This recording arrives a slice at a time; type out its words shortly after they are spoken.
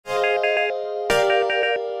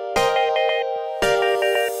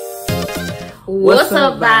What's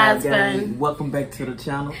up, guys? Welcome back to the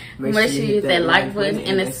channel. Make sure you hit that like button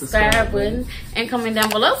and the subscribe button and comment down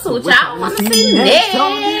below so what y'all want to see next.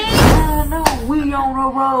 I know we on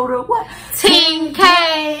the road to what?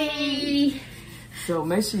 10K. So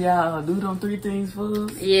make sure y'all do them 3 things for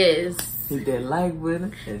us. Yes. Hit that like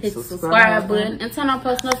button and hit the subscribe button and turn on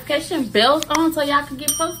post notification bells on so y'all can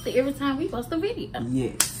get posted every time we post a video.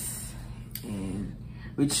 Yes. And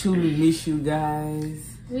we truly miss you guys.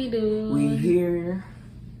 We do. We here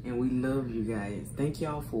and we love you guys. Thank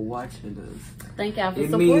y'all for watching us. Thank y'all for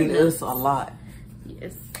supporting us. It means us a lot.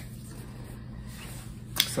 Yes.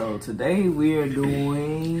 So today we are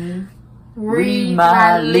doing Read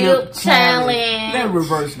My Lip Challenge. Let's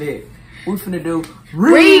reverse that. We finna do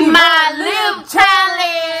Read My Lip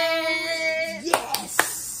Challenge.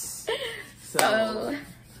 Yes. So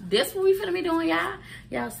this what we finna be doing, y'all.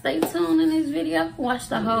 Y'all stay tuned in this video. Watch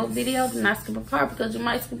the whole video. Do not skip a part because you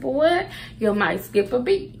might skip a word. You might skip a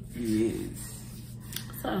beat. Yes.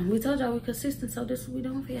 So we told y'all we consistent. So this is what we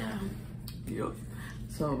doing for y'all. Yep.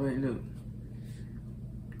 So wait, look.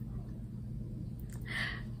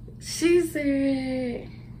 She said.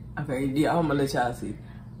 Okay, yeah, I'm gonna let y'all see.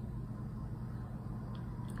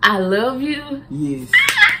 I love you. Yes.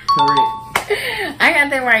 Correct. I got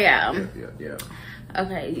that right, y'all. Yeah.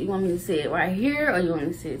 Okay, you want me to say it right here or you want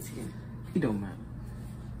me to say it to you? It don't matter.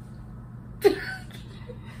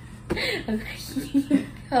 Okay.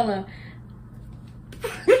 Hold on.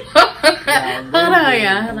 Hold on,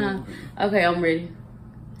 y'all. Hold on. Okay, I'm ready.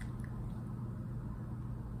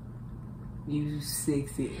 You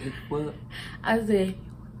sexy as fuck. I said,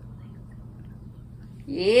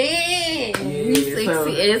 yeah. You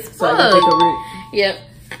sexy as fuck. Yep.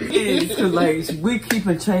 Yeah, cause like we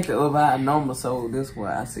keeping track of our number, so that's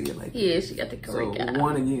why I see it like. Yeah, she got the correct. So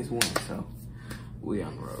 1 against 1, so we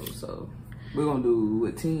on the road. So we're gonna do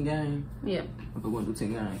what, 10 games? Yep. We're gonna do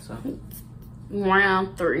 10 games. So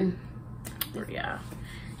round 3, y'all.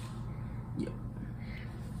 Yep.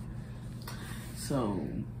 So.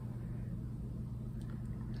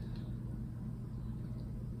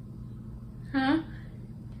 Huh?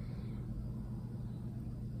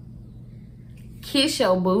 Kiss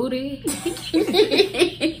your booty.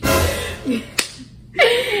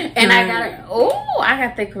 And I got it. Oh, I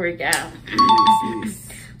got that correct out. Yes.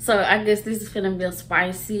 So I guess this is gonna be a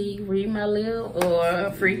spicy read my lip or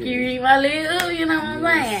a freaky read my lip. You know what I'm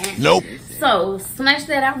saying? Nope. So snatch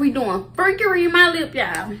that out. We doing freaky read my lip,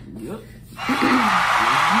 y'all. Yep.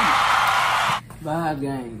 5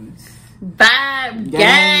 games. 5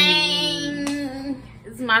 games.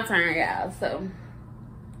 It's my turn, y'all. So.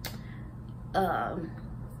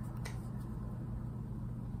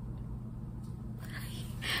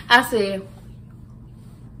 I said,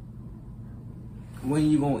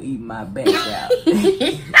 when you gonna eat my back out?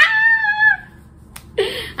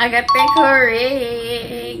 I got that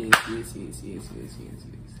correct. Yes.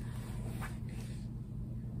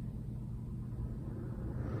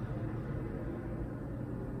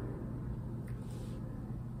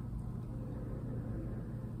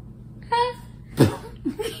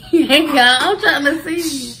 I'm trying to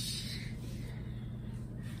see.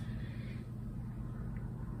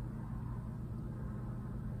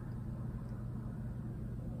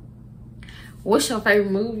 What's your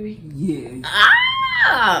favorite movie? Yes.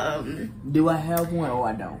 Do I have one or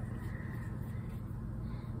I don't?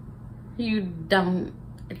 You don't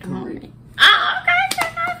at the moment. Okay.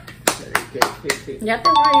 You got that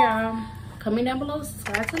right, y'all. Comment down below,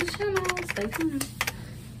 subscribe to the channel. Stay tuned.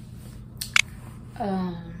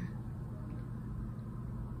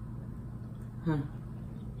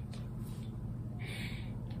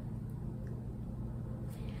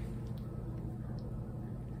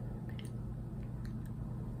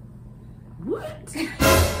 What?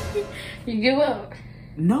 You give up?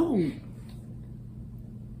 No.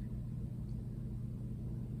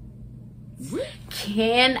 What?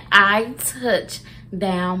 Can I touch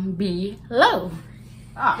down below?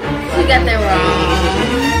 Ah. She got that wrong.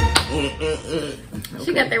 Okay.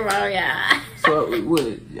 She got that wrong, y'all. So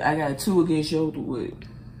what? I got 2 against your what?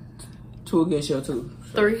 2 against your 2. So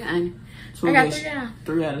 3, honey. 2 I got against 3 down.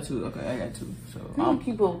 3 out of 2. Okay, I got 2. So I'm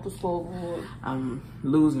keep up with the scoreboard. I'm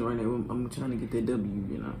losing right now. I'm trying to get that W,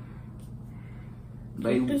 you know.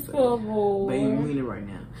 Baby winning right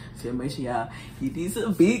now. So make sure y'all hit these a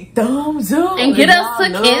big thumbs up and get us to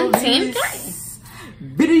 10K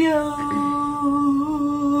video.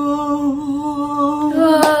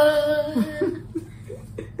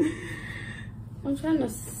 I'm trying to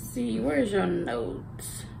see, where's your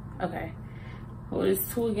notes? Okay. Well, it's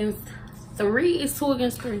 2 against 3. It's 2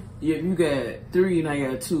 against 3. Yeah, you got 3 and I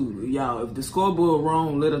got 2. Y'all, if the scoreboard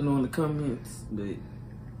wrong, let us know in the comments. But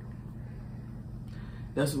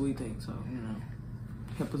that's what we think. So, you know,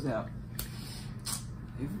 help us out.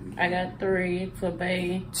 I got 3 to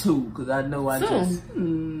Bay. 2, because I know I 2. just...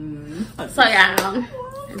 So, y'all,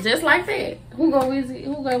 just like that. Who go easy?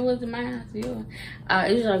 Who go with the mine? You.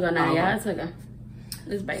 It's y'all go now. Y'all took her.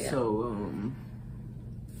 It's bad. So,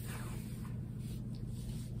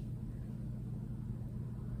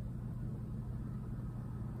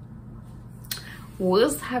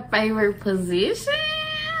 what's her favorite position?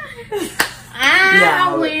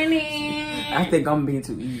 I'm winning. I think I'm being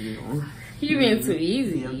too easy on her. You being too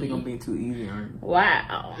easy? Yeah, I think I'm being too easy on her.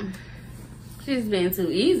 Wow. She's been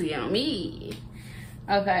too easy on me.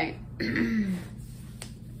 Okay.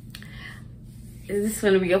 Is this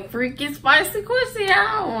gonna be a freaking spicy question?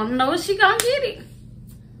 I don't wanna know if she gonna get it.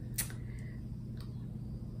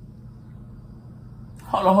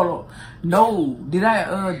 Hold on. No, did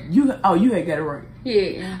I? You had got it right.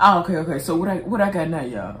 Yeah. Oh, okay. So what I got now,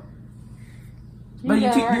 y'all? But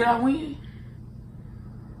did I win?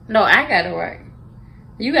 No, I got it right.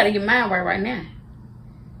 You gotta get mine right now.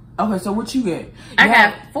 Okay, so what you get? I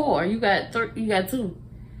got 4. You got 3. You got 2.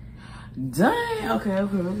 Dang. Okay.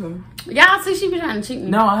 Y'all see she be trying to cheat me.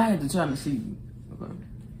 No, I had to try to see you. Okay.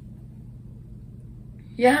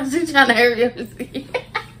 Y'all she trying to hurry up and see.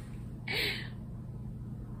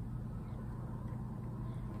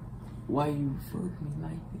 Why you fuck me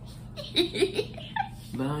like this?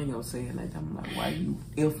 But I ain't gonna say it like that. I'm like, why you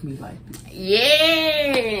F me like this?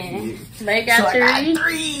 Yeah. They got so 3. I got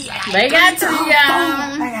 3. They got 3, y'all.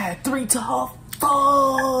 I got 3 to her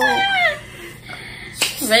 4.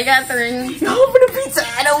 They got 3. Y'all for the pizza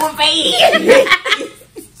I don't want to pay.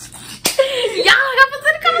 Y'all got to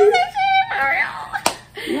the conversation.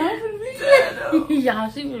 Y'all for the pizza I know. Y'all,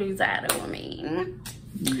 she really tired of me.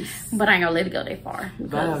 Yes. But I ain't gonna let it go that far.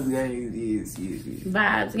 Vibes gang, yes.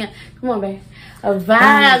 Vibes gang. Come on, babe. A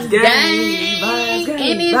vibes gang.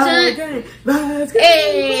 Vibes gang.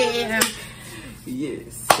 Hey.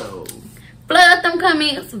 Yes, so. Flood them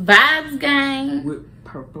comments. Vibes gang. With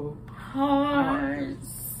purple hearts.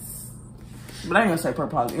 But I ain't gonna say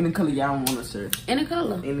purple hearts. Any color y'all want to serve. Any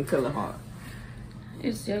color. Any color heart.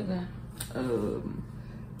 It's yoga.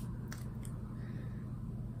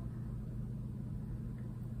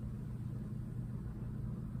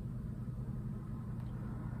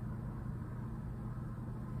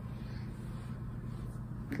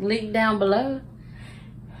 Link down below.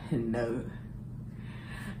 No.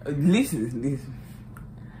 Listen.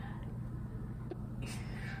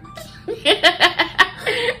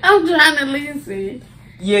 I'm trying to listen.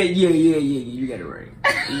 Yeah. You got it right.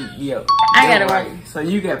 Yep. I got it right. So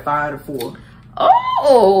you got 5 to 4.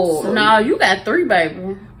 Oh, so no, you got 3,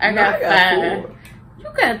 baby. I got 5. 4. You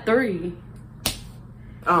got 3.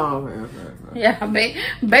 Oh, okay. Yeah, baby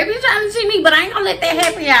trying to cheat me, but I ain't gonna let that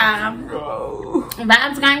happen, y'all. No.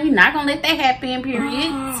 Vibes gang, we not gonna let that happen,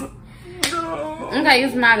 period. No. Okay,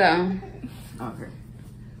 it's my go. Okay.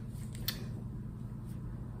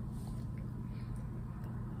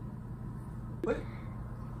 What?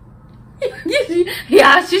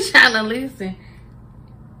 Y'all, she's trying to listen.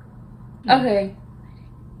 Okay.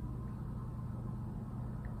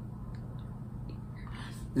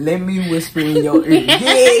 Let me whisper in your ear. Yes.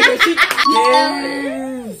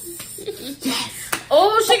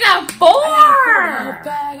 Oh, she got 4.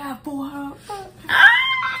 I got 4. Oh,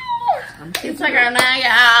 it's like her now,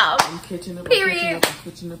 y'all. I'm catching up. Period.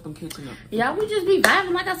 I'm catching up. Y'all, we just be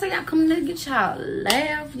vibing. Like I said, y'all come to get y'all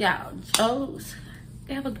laugh, y'all jokes.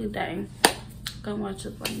 Have a good day. Go watch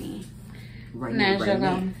it for me. Right now,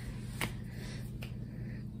 now.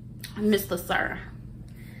 Mr. Sir.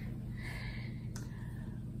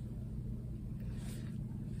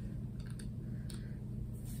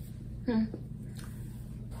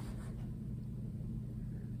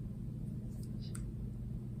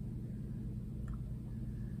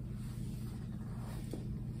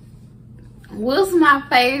 What's my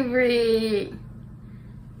favorite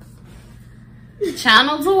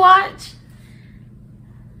channel to watch?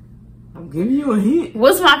 I'm giving you a hint.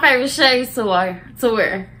 What's my favorite shades to wear?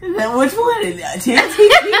 Which one is that?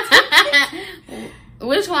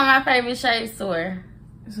 Which one my favorite shades to wear?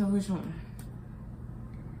 So which one?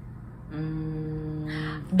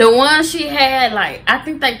 The one she had, like, I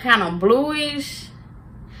think they kind of bluish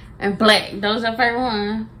and black. Those your favorite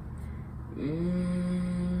one?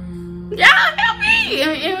 Y'all help me.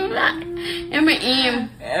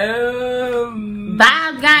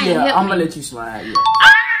 Vibes gang. Yeah, I'm gonna let you slide. Yeah.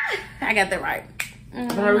 I got that right.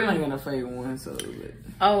 But I really ain't got a favorite one, so.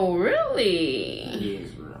 Oh, really?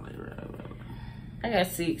 Yes, really. I got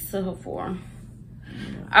 6 to her 4.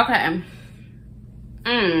 Yeah. Okay.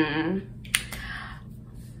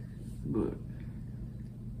 But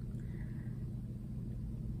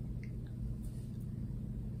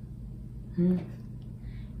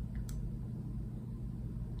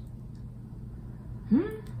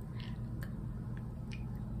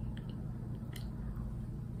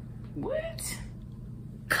what?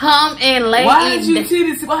 Come and lay Why it did you see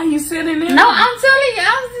this? Why you sitting there? No, I'm telling you.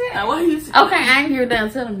 Why you sitting okay, I ain't hear done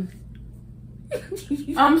telling me.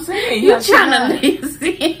 I'm saying. You trying to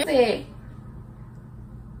listen.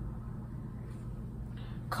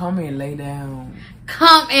 Come and lay down.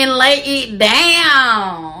 Come and lay it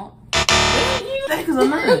down. That cause I'm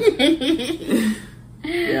not.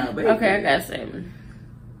 Yeah, baby. Okay, I got 7.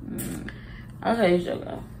 Okay, you should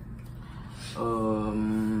go.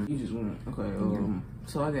 You just went. Okay,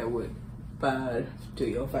 so I got what? 5 to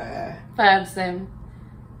your 5. 5 to 7.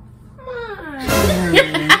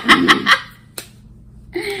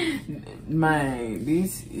 Man,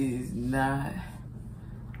 this is not.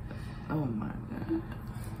 Oh my god.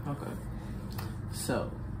 Okay.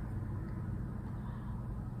 So,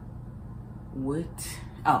 what?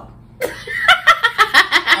 Oh.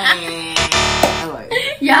 Alright.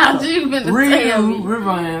 Y'all just been to tell me.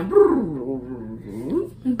 Rewind.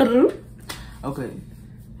 Okay.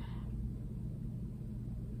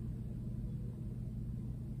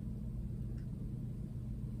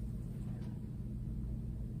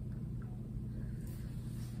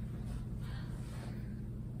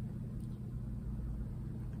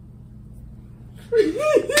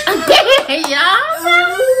 Y'all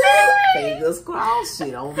Finger scroll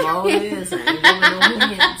shit on my ass. I ain't doing no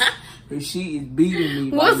hands. But she is beating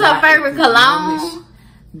me. What's her favorite cologne?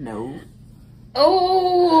 No.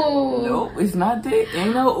 Ooh. Nope, it's not that.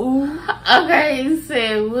 Ain't no ooh. Okay, you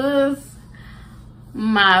said what's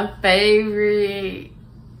my favorite?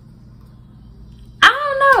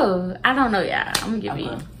 I don't know, y'all. I'm gonna give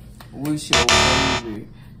you. What's your favorite?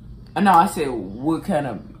 No, I said what kind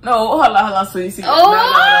of? No, hold on. So you see? Oh. No.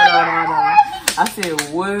 I said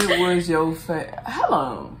what was your favorite? Hold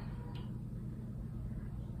on.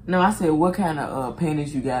 No, I said what kind of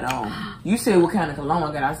panties you got on. You said what kind of cologne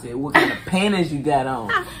I got. I said what kind of panties you got on.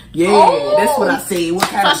 Yeah, that's what I said. What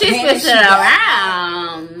kind of panties you got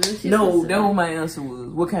around? No, that was my answer was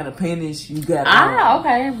what kind of panties you got on. Ah,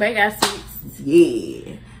 okay. They got 6.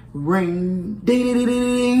 Yeah. Ring. Ding, ding,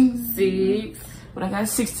 ding, ding. 6. But I got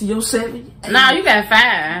 6 to your 7. Nah, you got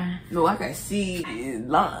 5. No, I got 6.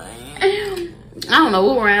 Line. I don't know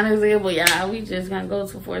what round is it, but y'all, we just gonna go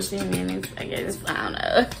to 14 minutes, I guess. I don't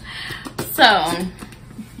know. So,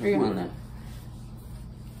 where you want to?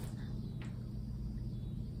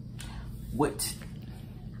 What?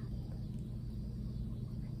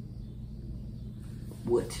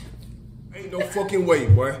 Ain't no fucking way,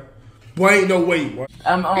 boy. Boy, ain't no way, boy.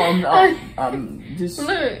 I'm just.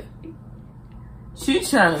 Look. She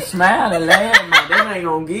trying to smile and laugh, man. That ain't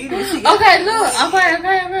gonna get it. Okay, look.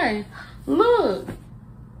 Okay. Look.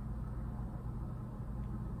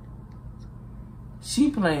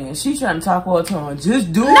 She playing. She trying to talk all the time.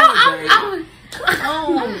 Just do it, baby.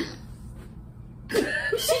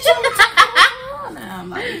 She trying to talk all the time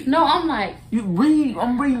now. Like, no, I'm like. You read.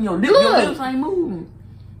 I'm reading your lips. Your lips ain't moving.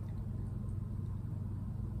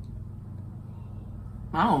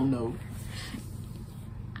 I don't know.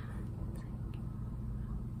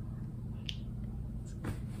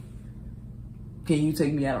 Can you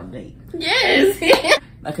take me out on a date? Yes.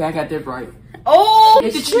 Okay, I got that right. Oh,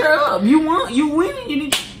 get the cheer up. You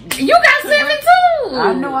winning. You got 7 too.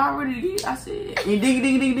 I know. I already did. I said,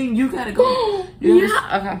 ding. You gotta go. Okay. You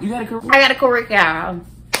gotta correct. I gotta correct y'all.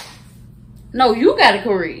 No, you gotta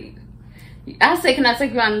correct. I say, can I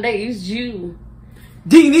take you on a date? It's you.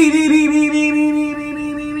 Ding.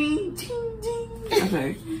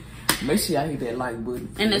 Okay. Make sure y'all hit that like button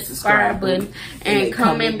and the subscribe button and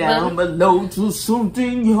comment down below to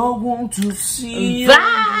something y'all want to see. Gang.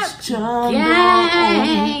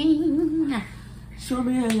 Show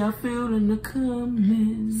me how y'all feel in the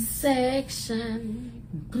comments section.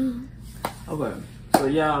 Okay, so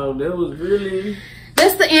y'all, that was really.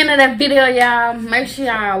 That's the end of that video, y'all. Make sure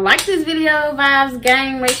y'all like this video, Vibes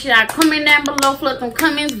Gang. Make sure y'all comment down below, flip them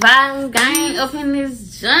comments, Vibes Gang up in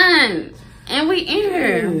this junk. And we in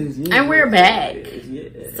here. Yes. And we're back.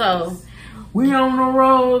 Yes. So we on the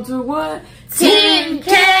road to what?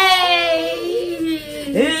 10K.